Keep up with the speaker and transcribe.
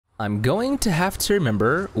I'm going to have to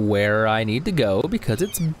remember where I need to go because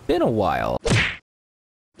it's been a while.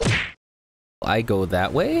 I go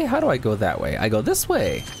that way? How do I go that way? I go this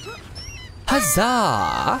way.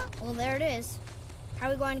 Huzzah! Well, there it is. How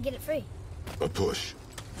are we going to get it free? A push.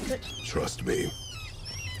 Trust me.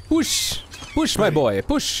 Push! Push, my boy,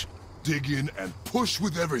 push! Dig in and push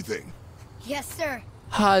with everything. Yes, sir.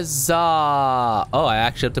 Huzzah! Oh, I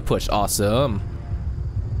actually have to push. Awesome.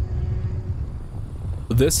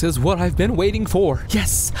 This is what I've been waiting for.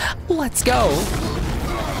 Yes! Let's go!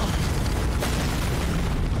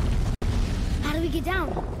 How do we get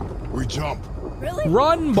down? We jump. Really?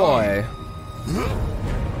 Run, boy!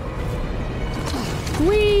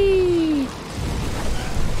 Whee!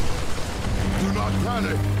 Do not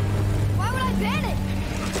panic. Why would I panic?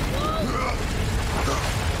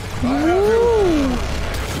 Woo!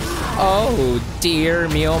 Oh dear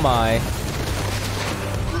me, oh my.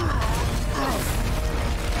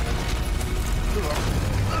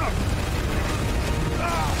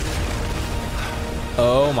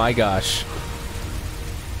 Oh my gosh.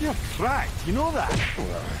 You're cracked, you know that?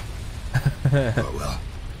 Oh well.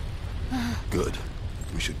 Good.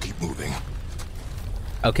 We should keep moving.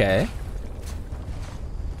 Okay.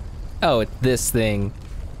 Oh, it's this thing.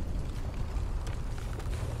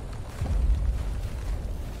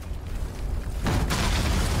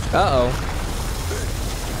 Uh-oh.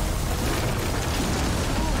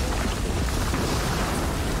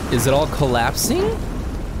 Is it all collapsing?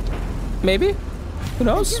 Maybe? Who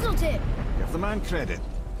knows? Chisel tip. Give the man credit.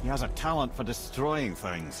 He has a talent for destroying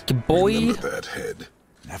things. Boy. Remember that head.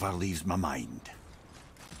 Never leaves my mind.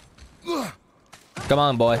 Come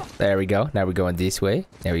on, boy. There we go. Now we're going this way.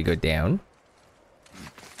 Now we go down.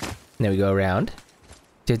 Now we go around.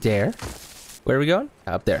 To there. Where are we going?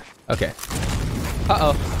 Up there. Okay.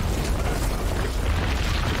 Uh-oh.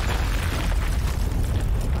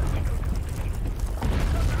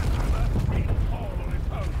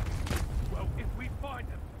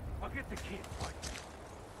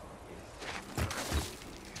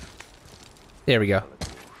 There we go.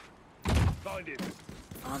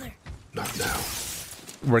 Father. Not now.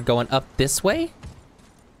 We're going up this way?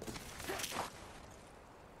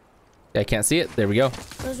 I can't see it. There we go.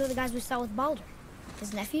 Those were the guys we saw with Baldur.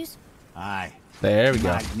 His nephews? Aye. There we go.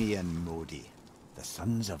 Magni and Modi, the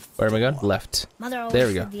sons of Where am I going? Thor. Left. Mother always There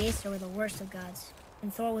we go. said the Aesir were the worst of gods,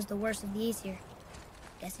 and Thor was the worst of the Aesir.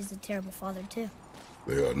 Guess he's a terrible father too.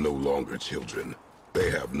 They are no longer children. They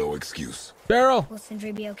have no excuse. Barrel! Will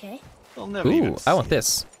Sindri be okay? They'll never even Ooh, I want see it.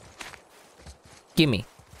 this. Gimme.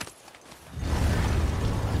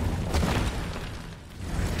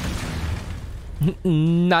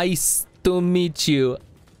 Nice to meet you.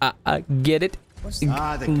 Get it?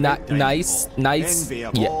 Ah, the great Nice, dynamo. nice. Envy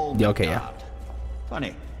of Yeah, all yeah, okay, yeah. Midgard.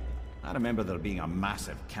 Funny, I remember there being a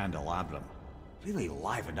massive candelabrum. Really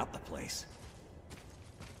livened up the place.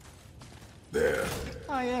 There.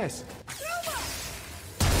 Ah, yes.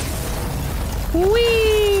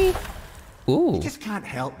 Whee! Ooh. You just can't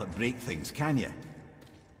help but break things, can you?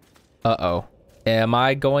 Uh-oh. Am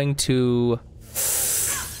I going to...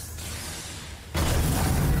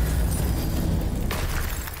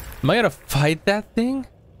 Am I gonna fight that thing?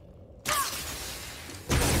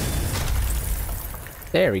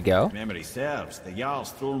 There we go. If memory serves, the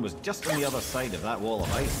Jarl's throne was just on the other side of that wall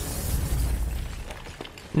of ice.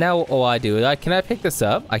 Now, oh, I do. Can I pick this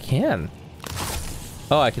up? I can.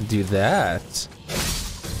 Oh, I can do that.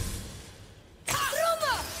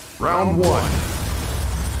 Round one.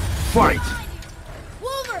 Fight.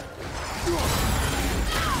 Wolver!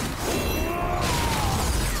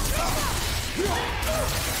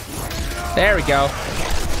 There we go.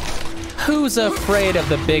 Who's afraid of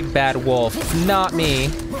the big bad wolf? Not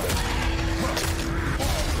me.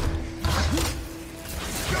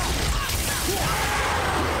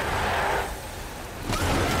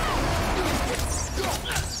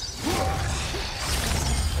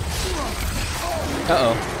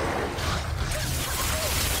 Uh-oh.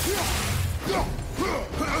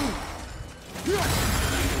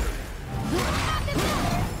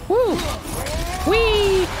 Woo!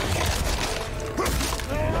 Whee!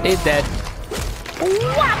 He's dead.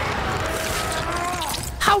 Wah!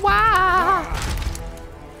 Hawa!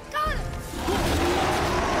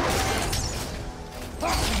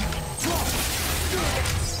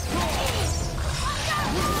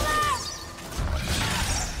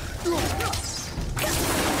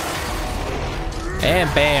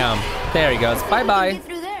 And bam! There he goes. Bye bye. Get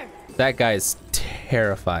through there. That guy's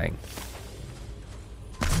terrifying.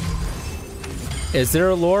 Is there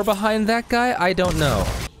a lore behind that guy? I don't know.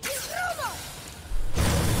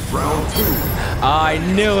 Round two. I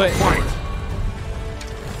knew it. Fight.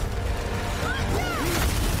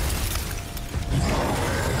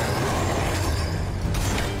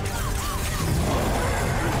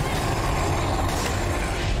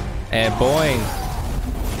 And boing.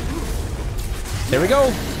 There we go.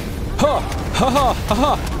 Ha! Ha ha ha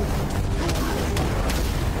ha!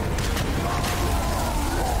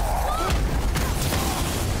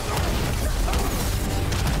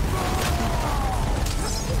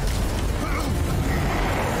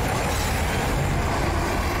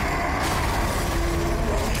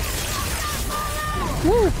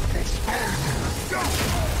 Woo!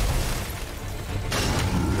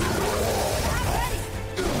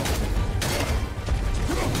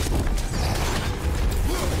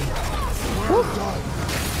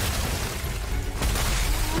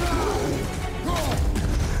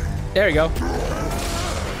 There you go.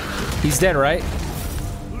 He's dead, right?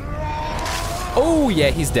 Oh, yeah,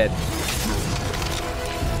 he's dead. I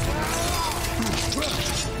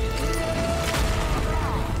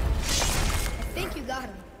think you got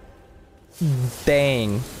him.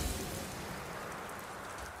 Dang.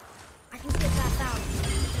 I can get that out.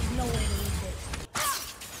 There's no way to reach it.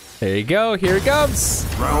 There you go. Here it comes.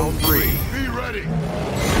 Round 3. Be ready.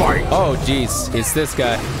 Fight. Oh, jeez. It's this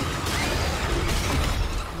guy.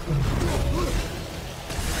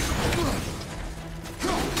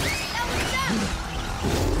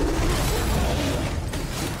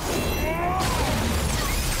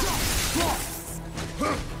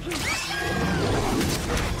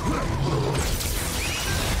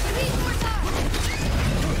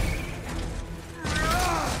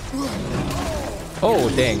 Oh,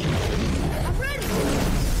 dang.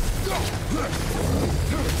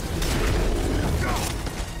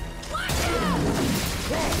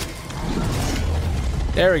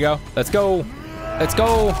 There we go. Let's go. Let's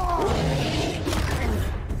go.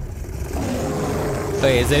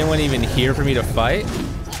 Wait, is anyone even here for me to fight?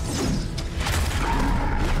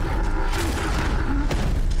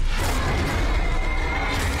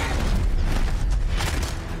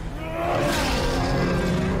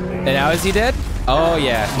 And now is he dead? Oh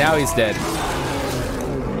yeah, now he's dead.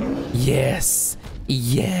 Yes.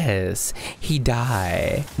 Yes. He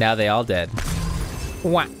died. Now they all dead.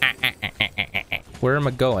 Where am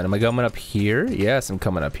I going? Am I going up here? Yes, I'm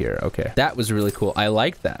coming up here. Okay. That was really cool. I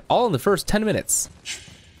liked that. All in the first 10 minutes.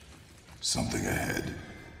 Something ahead.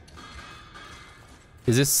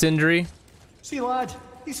 Is this Sindri? See, lad,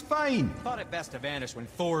 he's fine. Thought it best to vanish when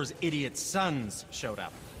Thor's idiot sons showed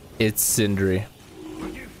up. It's Sindri.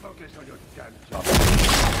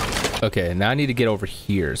 Okay, now I need to get over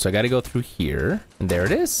here. So I gotta go through here. And there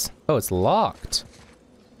it is. Oh, it's locked.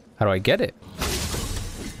 How do I get it?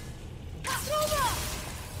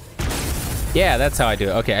 Yeah, that's how I do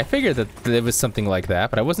it. Okay, I figured that it was something like that,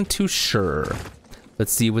 but I wasn't too sure.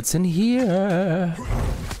 Let's see what's in here.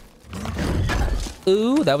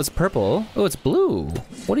 Ooh, that was purple. Oh, it's blue.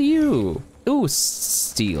 What are you? Ooh,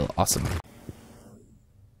 steel. Awesome.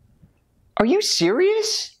 Are you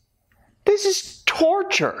serious? This is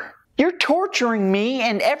torture. You're torturing me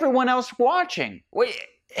and everyone else watching. Wait.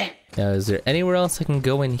 Now, is there anywhere else I can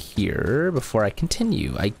go in here before I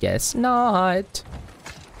continue? I guess not.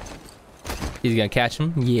 He's gonna catch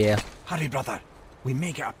him? Yeah. Hurry, brother. We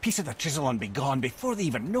may get a piece of the chisel and be gone before they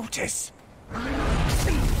even notice.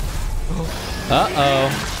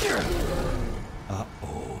 Uh-oh.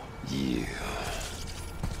 Uh-oh. Yeah.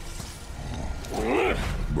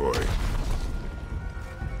 Boy.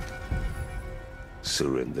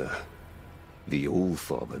 Surrender. The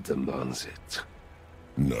All-Father demands it.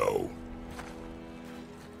 No.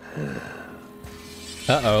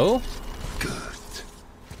 Uh-oh. Good.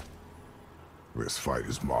 This fight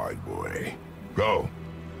is mine, boy. Go.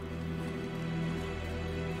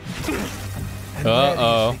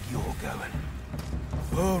 Uh-oh. You're going.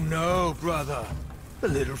 Oh no, brother. The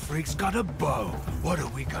little freak's got a bow. What are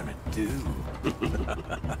we gonna do?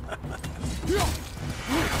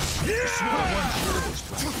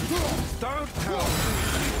 Don't tell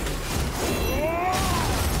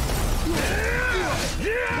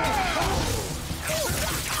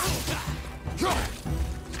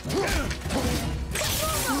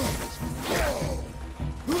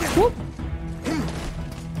Whoop.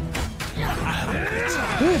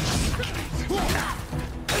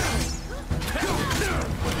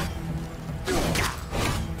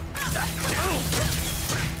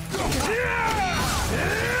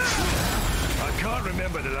 I can't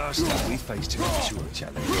remember the last time we faced an actual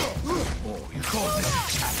challenge. Oh, you call this a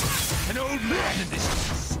challenge? An old man and this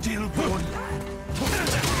stillborn lad.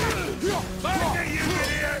 Back at you,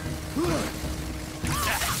 idiot!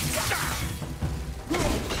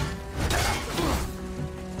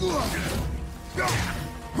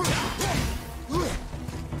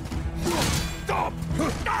 Stop!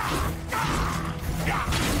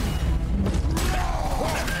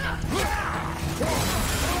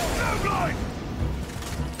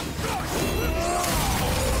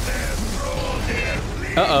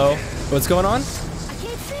 Uh-oh. What's going on? I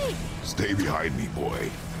can't see. Stay behind me, boy.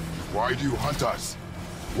 Why do you hunt us?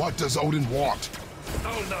 What does Odin want?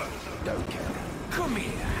 Oh no, don't care. Come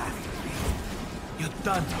here, half-breed. You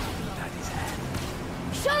don't know Daddy's hand.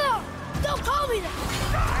 Shut up! Don't call me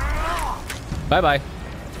that! Bye-bye.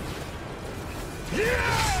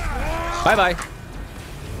 Bye-bye.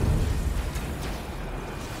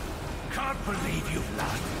 Can't believe you've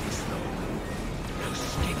lasted this long. No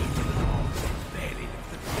skinny little arms, barely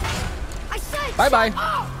lift the I said Bye-bye. shut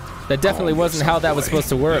up! That definitely wasn't how that was supposed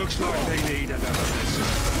to work. Looks like they need another lesson.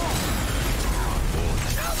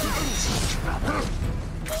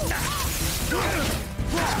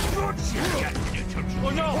 Oh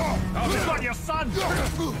no! I've got your son! The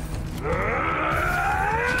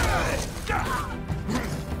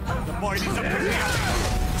boy needs a pick me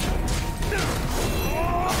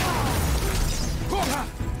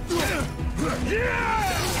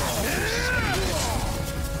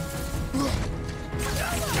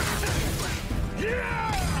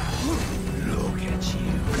Look at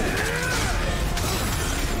you.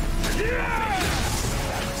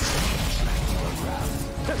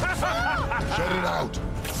 Shut it out.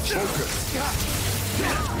 Focus.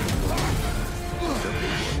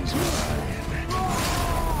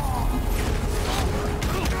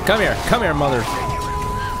 Come here, mother.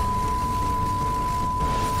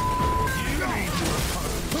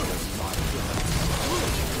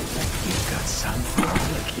 Got something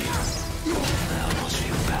like you. I almost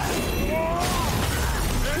feel bad.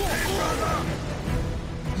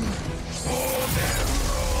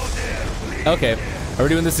 Okay. Are we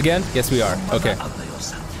doing this again? Yes, we are. Okay. Ugly or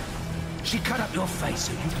something. She cut up your face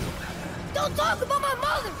so you look at her. Don't talk about my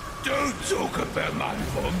mother! Don't talk about mine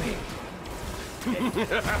for me. Don't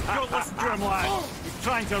listen to him, lad. He's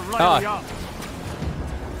trying to rile you up.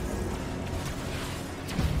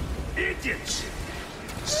 Idiots!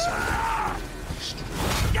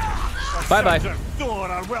 Bye-bye. Thor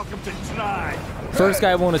are welcome to try. First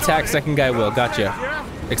guy won't attack, second guy will. Gotcha.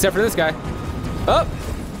 Except for this guy. Oh!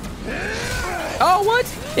 Oh, what?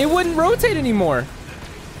 It wouldn't rotate anymore.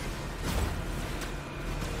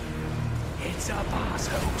 It's a boss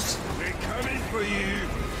house. We're coming for you.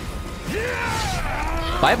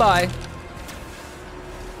 Bye-bye.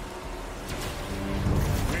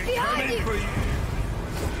 We're coming for you.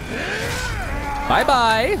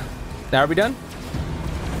 Bye-bye. Now are we done?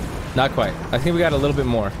 Not quite. I think we got a little bit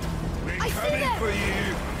more. We're coming for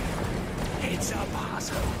you. It's a boss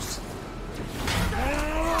house.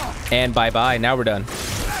 And bye-bye. Now we're done.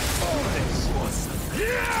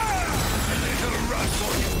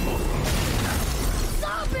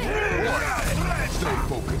 Stay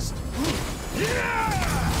focused.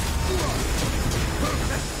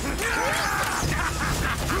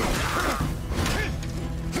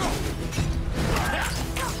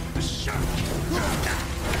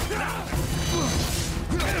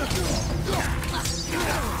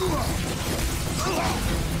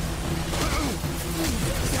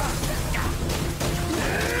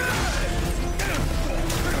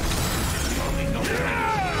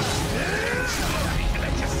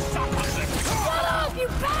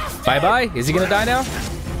 Bye-bye. Is he gonna die now?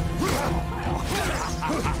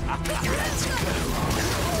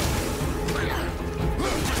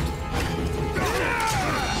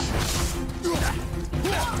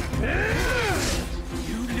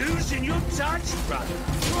 You losing your touch, brother.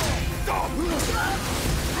 Stop.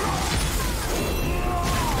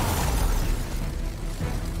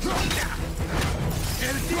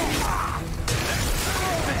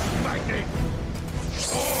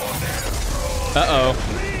 Uh-oh.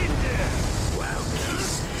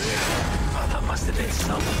 That must have been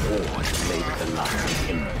some war to play with the luck of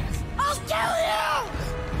him. I'll kill you!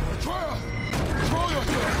 Control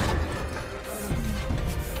yourself.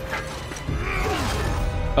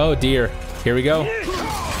 Oh, dear. Here we go.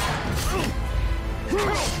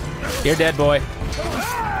 You're dead, boy.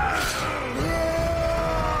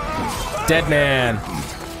 Dead man.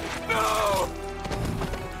 No!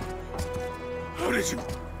 How did you...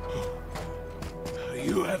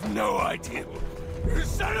 You have no idea. You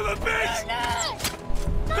son of a bitch!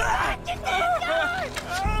 Get these guys!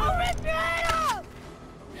 I'll rip your head off!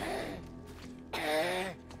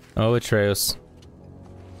 Oh, Atreus.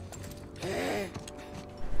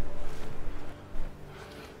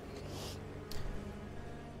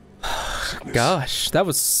 Gosh, that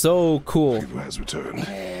was so cool. Who has returned?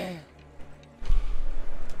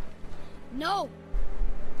 No!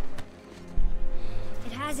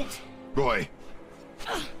 It hasn't. Boy,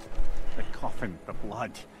 The coffin, the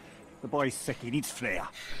blood. The boy's sick, he needs Freya.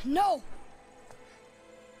 No!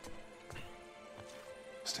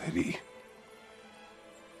 steady.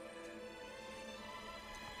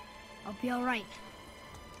 I'll be all right.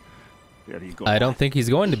 There you go. I don't think he's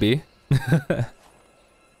going to be.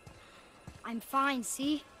 I'm fine,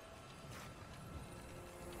 see?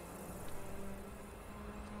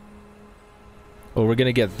 Well, we're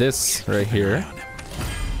gonna get this right here.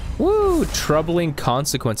 Woo! Troubling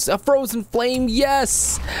consequences. A frozen flame,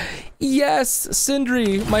 yes! Yes!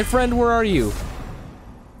 Sindri, my friend, where are you?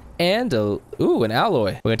 And ooh, an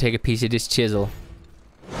alloy. We're gonna take a piece of this chisel.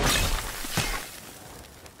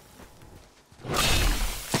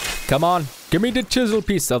 Come on, give me the chisel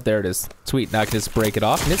piece. Oh, there it is. Sweet, now I can just break it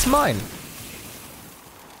off and it's mine.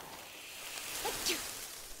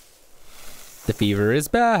 The fever is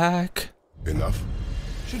back. Enough?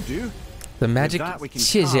 Should do. The magic With that, we can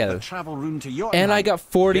chisel. carve the travel rune to your And I hand. got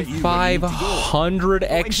Get you where you need to go. 4,500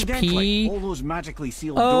 Incidentally, XP. all those magically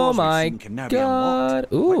sealed Oh doors we've my seen can now be god.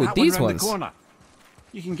 unlocked. Ooh, Like that these one round ones. the corner.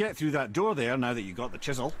 You can get through that door there now that you got the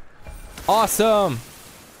chisel. Awesome.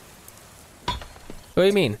 What do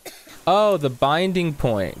you mean? Oh, the binding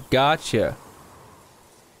point. Gotcha.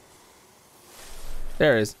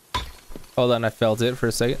 There it is. Hold on, I felt it for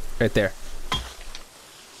a second. Right there.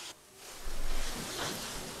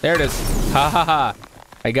 There it is. Ha ha ha.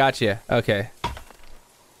 I got you. Okay.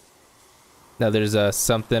 Now there's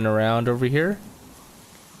something around over here.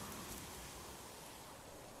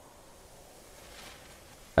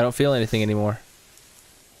 I don't feel anything anymore.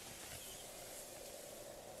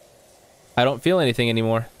 I don't feel anything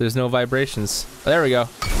anymore. There's no vibrations. Oh, there we go.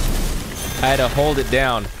 I had to hold it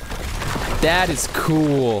down. That is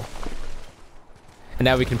cool. And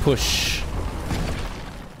now we can push.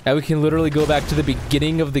 Now we can literally go back to the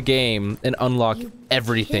beginning of the game and unlock You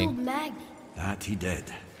everything. killed Magni. That he did.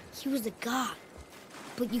 He was a god.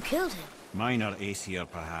 But you killed him. Minor Aesir,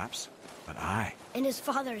 perhaps, but I. And his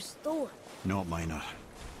father is Thor. Not minor.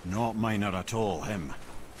 Not minor at all, him.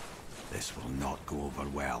 This will not go over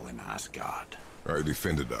well in Asgard. I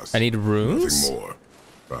defended us. I need runes? Nothing more.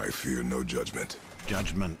 I fear no judgment.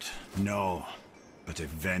 Judgment, no. But if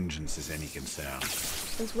vengeance is any concern.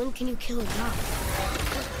 Since when can you kill a god?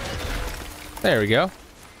 There we go.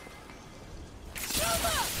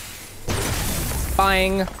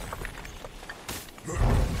 Bang.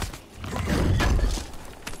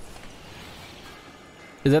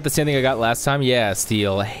 Is that the same thing I got last time? Yeah,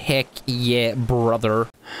 steel. Heck yeah, brother.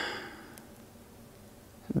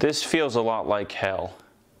 This feels a lot like hell.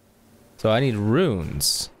 So I need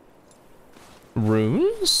runes.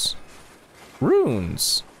 Runes?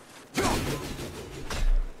 Runes.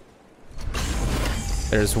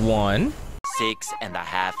 There's one.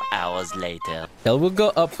 6.5 hours later. Yeah, we'll go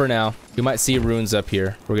up for now. You might see runes up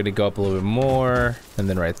here. We're gonna go up a little bit more, and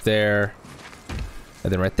then right there,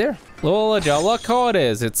 and then right there. Lola, look how it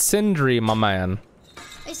is. It's Sindri, my man.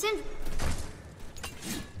 Hey, Sindri.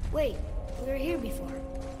 Wait, we were here before.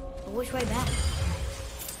 But which way back?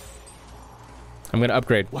 I'm gonna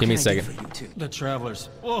upgrade. Give me a second. The travelers.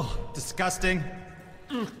 Oh, disgusting.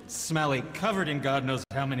 Smelly, covered in God knows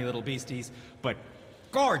how many little beasties, but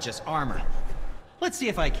gorgeous armor. Let's see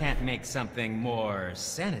if I can't make something more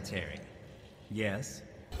sanitary. Yes?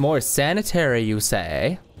 More sanitary, you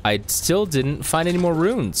say? I still didn't find any more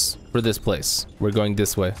runes for this place. We're going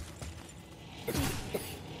this way.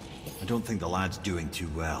 I don't think the lad's doing too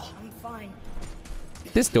well. I'm fine.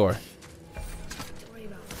 This door. Don't worry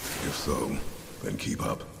about it. If so, then keep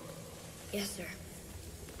up. Yes, sir.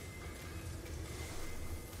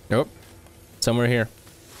 Nope. Somewhere here.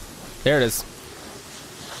 There it is.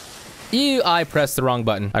 Ew, I pressed the wrong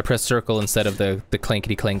button. I pressed circle instead of the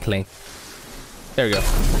clankety clank clank. There we go.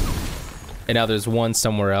 And now there's one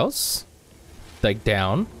somewhere else. Like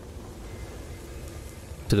down.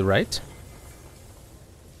 To the right.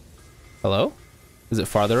 Hello? Is it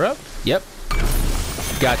farther up? Yep.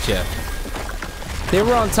 Gotcha. They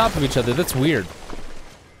were on top of each other. That's weird.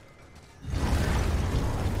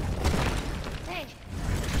 Hey,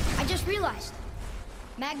 I just realized.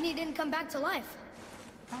 Magni didn't come back to life.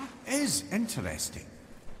 That is interesting.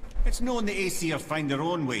 It's known the Aesir find their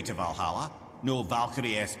own way to Valhalla. No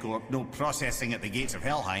Valkyrie escort, no processing at the gates of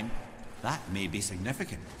Helheim. That may be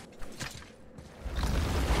significant.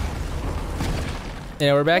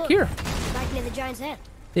 Yeah, we're back Look, here. Back near the giant's head.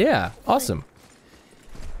 Yeah, awesome.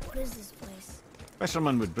 What is this place?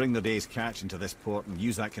 Fishermen would bring their day's catch into this port and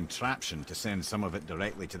use that contraption to send some of it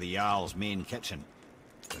directly to the Jarl's main kitchen.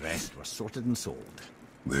 The rest were sorted and sold.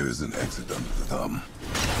 There is an exit under the thumb.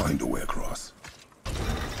 Find a way across.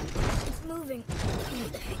 It's moving.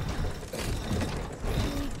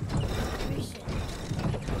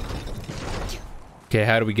 Okay,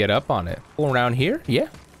 how do we get up on it? Oh, around here? Yeah,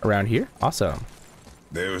 around here. Awesome.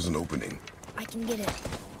 There is an opening. I can get it.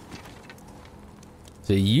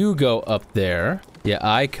 So you go up there. Yeah,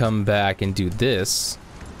 I come back and do this.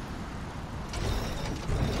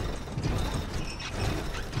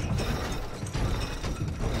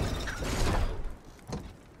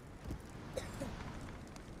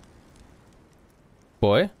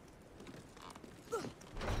 Boy.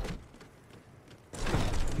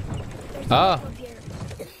 Ah.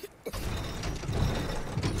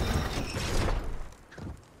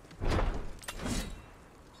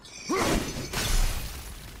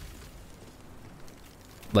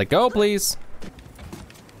 Let go, please.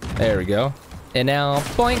 There we go. And now,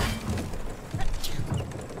 boink.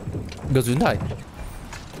 Goes to die.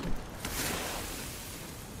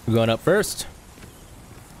 We're going up first.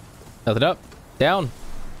 Nothing up. Down.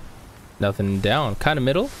 Nothing down. Kind of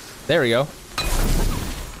middle. There we go.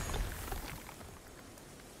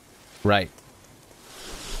 Right.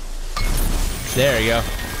 There you go.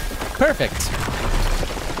 Perfect.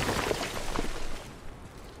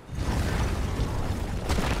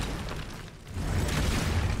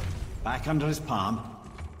 Back under his palm.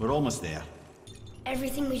 We're almost there.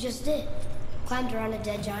 Everything we just did. Climbed around a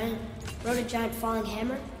dead giant, rode a giant falling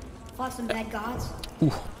hammer, fought some bad gods. Ooh.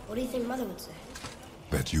 What do you think Mother would say?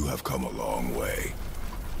 Bet you have come a long way.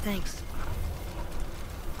 Thanks.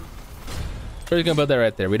 We're just gonna put that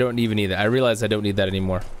right there. We don't even need that. I realize I don't need that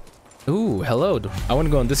anymore. Ooh, hello. I want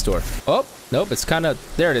to go in this door. Oh, nope. It's kind of...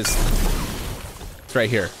 There it is. It's right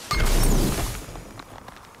here.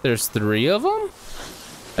 There's 3 of them?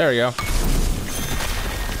 There we go.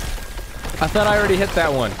 I thought I already hit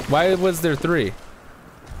that one. Why was there 3?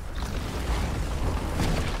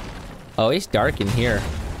 Oh, it's dark in here.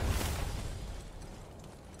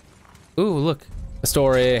 Ooh, look. A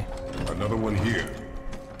story. Another one here.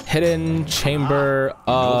 Hidden Chamber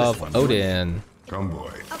of Odin. Come,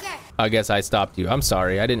 boy. Okay. I guess I stopped you. I'm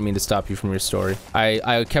sorry. I didn't mean to stop you from your story.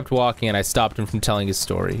 I kept walking and I stopped him from telling his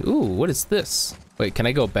story. Ooh, what is this? Wait, can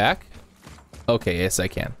I go back? Okay, yes, I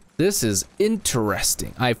can. This is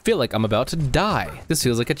interesting. I feel like I'm about to die. This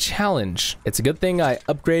feels like a challenge. It's a good thing I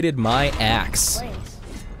upgraded my axe. Place.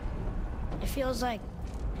 It feels like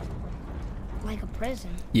a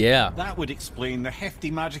prison. Yeah. That would explain the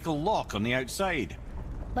hefty magical lock on the outside.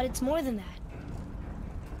 But it's more than that.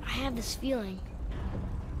 I have this feeling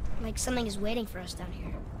like something is waiting for us down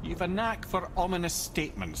here. You've a knack for ominous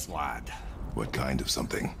statements, lad. What kind of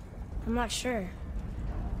something? I'm not sure.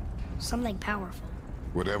 Something powerful.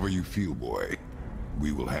 Whatever you feel, boy,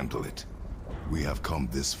 we will handle it. We have come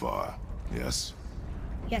this far, yes?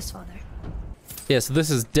 Yes, Father. Yeah, so this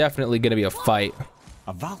is definitely gonna be a fight.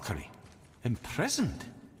 A Valkyrie? Imprisoned?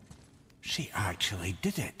 She actually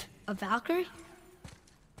did it. A Valkyrie?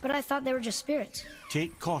 But I thought they were just spirits.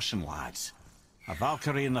 Take caution, lads. A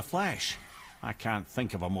Valkyrie in the flesh. I can't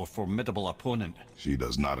think of a more formidable opponent. She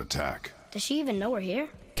does not attack. Does she even know we're here?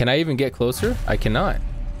 Can I even get closer? I cannot.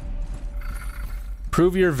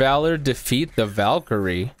 Prove your valor, defeat the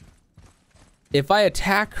Valkyrie. If I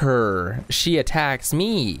attack her, she attacks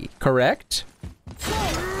me, correct?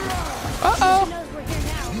 Uh-oh. She knows we're here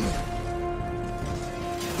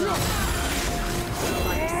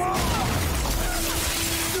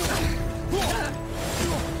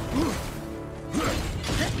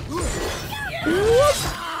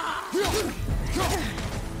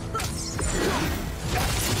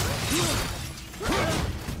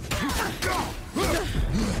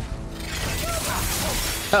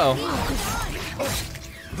Uh-oh.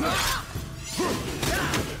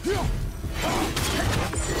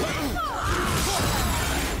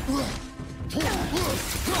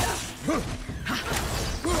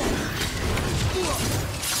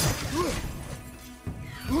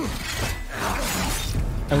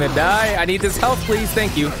 I'm gonna die. I need this health, please.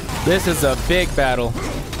 Thank you. This is a big battle.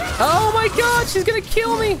 Oh my god, she's gonna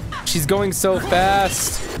kill me. She's going so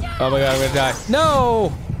fast. Oh my god, I'm gonna die.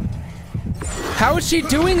 No! How is she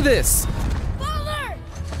doing this? Father!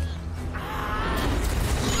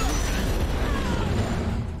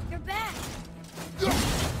 You're back.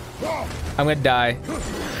 I'm gonna die.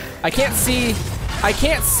 I can't see. I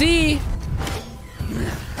can't see.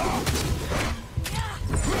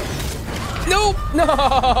 Nope. No,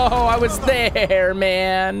 I was there,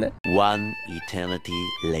 man. One eternity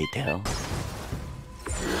later.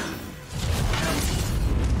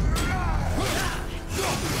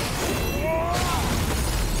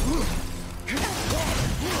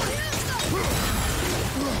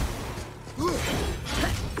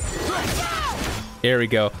 Here we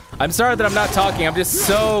go. I'm sorry that I'm not talking. I'm just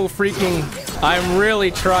so freaking... I'm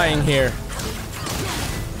really trying here.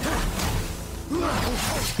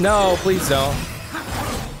 No, please don't.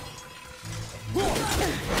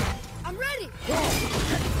 I'm ready.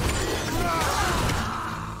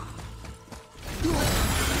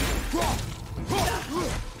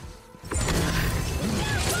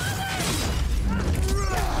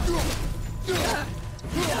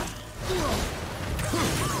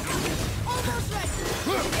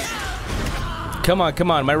 Come on,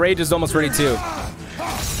 come on. My rage is almost ready too.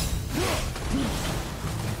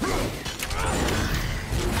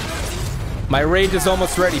 My rage is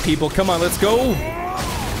almost ready, people. Come on, let's go.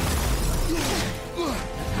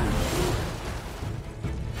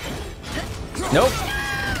 Nope.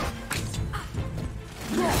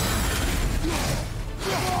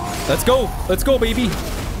 Let's go. Let's go, baby.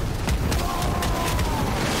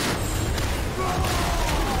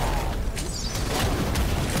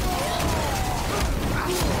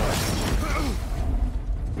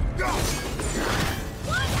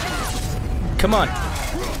 Come on.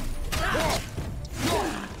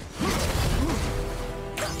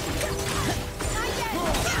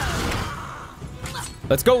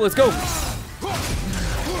 Let's go, let's go.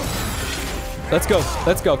 Let's go,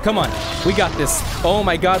 let's go. Come on. We got this. Oh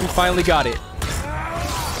my god, we finally got it.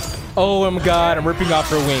 Oh my god, I'm ripping off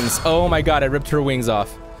her wings. Oh my god, I ripped her wings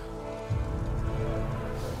off.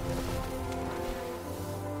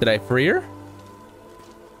 Did I free her?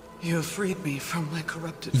 You have freed me from my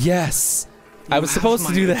corrupted. Yes. I was supposed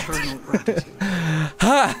to do that.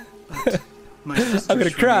 Ha! I'm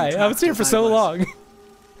gonna cry. I was here for so long.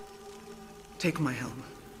 Take my helm.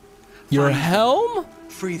 Your helm?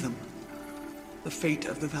 Free them. The fate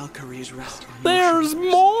of the Valkyries rests on There's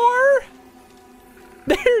more?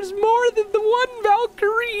 There's more than the one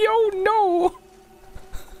Valkyrie. Oh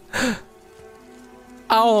no.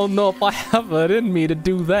 I don't know if I have it in me to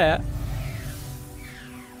do that.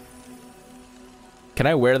 Can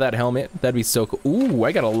I wear that helmet? That'd be so cool. Ooh,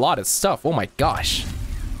 I got a lot of stuff. Oh my gosh.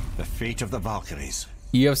 The fate of the Valkyries.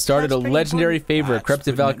 You have started a legendary favorite.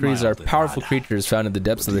 Corrupted Valkyries are powerful creatures found in the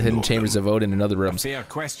depths of the hidden chambers of Odin and other realms. Fair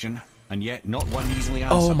question, and yet not one easily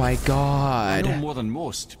answered. Oh my god. I know more than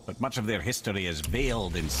most, but much of their history is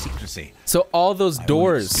veiled in secrecy. So all those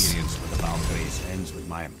doors. My own experience with the Valkyries ends with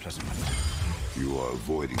my imprisonment. You are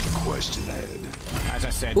avoiding the question ahead. As I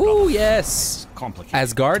said, Ooh, brother, yes. complicated.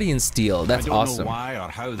 Asgardian steel. That's awesome. I don't know why or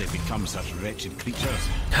how they become such wretched creatures.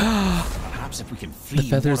 Perhaps if we can free The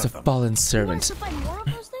feathers of them. fallen servant.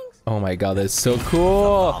 Oh my god, that's so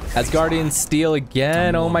cool. Asgardian steel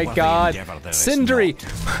again. Oh my god. Sindri,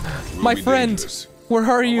 my friend, where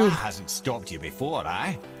are you? Well, that hasn't stopped you before,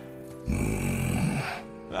 eh?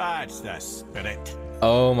 That's the spirit.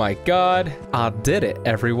 Oh my god. I did it,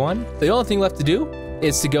 everyone. The only thing left to do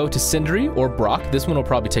is to go to Sindri or Brock. This one will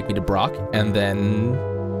probably take me to Brock. And then...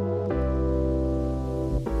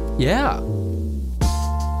 yeah.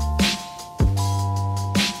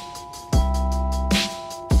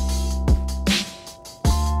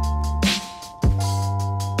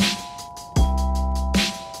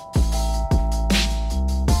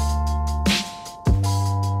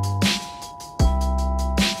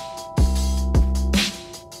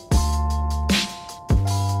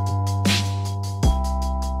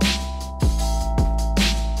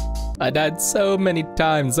 I died so many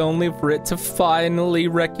times only for it to finally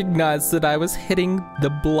recognize that I was hitting the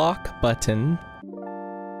block button.